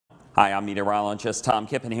Hi, I'm meteorologist Tom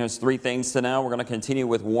Kipp, and here's three things to know. We're going to continue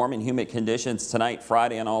with warm and humid conditions tonight,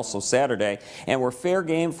 Friday, and also Saturday. And we're fair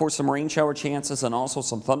game for some rain shower chances and also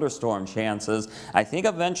some thunderstorm chances. I think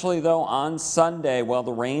eventually, though, on Sunday, while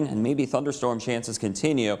the rain and maybe thunderstorm chances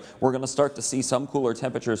continue, we're going to start to see some cooler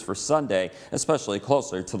temperatures for Sunday, especially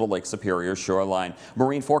closer to the Lake Superior shoreline.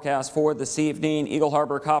 Marine forecast for this evening: Eagle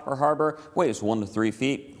Harbor, Copper Harbor, waves 1 to 3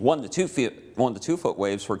 feet, 1 to 2 feet. 1 to 2 foot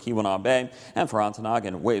waves for Keweenaw Bay, and for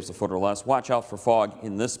Ontonagon, waves a foot or less. Watch out for fog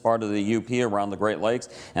in this part of the UP around the Great Lakes,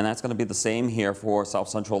 and that's going to be the same here for South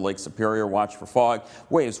Central Lake Superior. Watch for fog,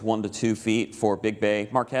 waves 1 to 2 feet for Big Bay,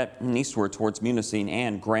 Marquette, and eastward towards Munising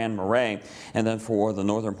and Grand Marais. And then for the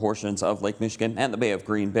northern portions of Lake Michigan and the Bay of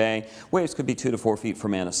Green Bay, waves could be 2 to 4 feet for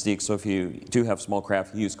Manistee. So if you do have small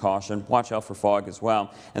craft, use caution. Watch out for fog as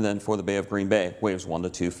well. And then for the Bay of Green Bay, waves 1 to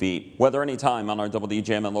 2 feet. Weather anytime on our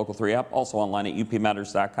WJMN Local 3 app, also online at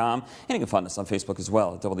upmatters.com, and you can find us on Facebook as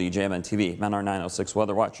well at WJMN TV on our 906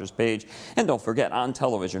 Weather Watchers page. And don't forget, on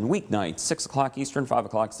television weeknights 6 o'clock Eastern, 5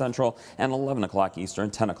 o'clock Central, and 11 o'clock Eastern,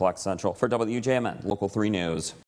 10 o'clock Central for WJMN Local 3 News.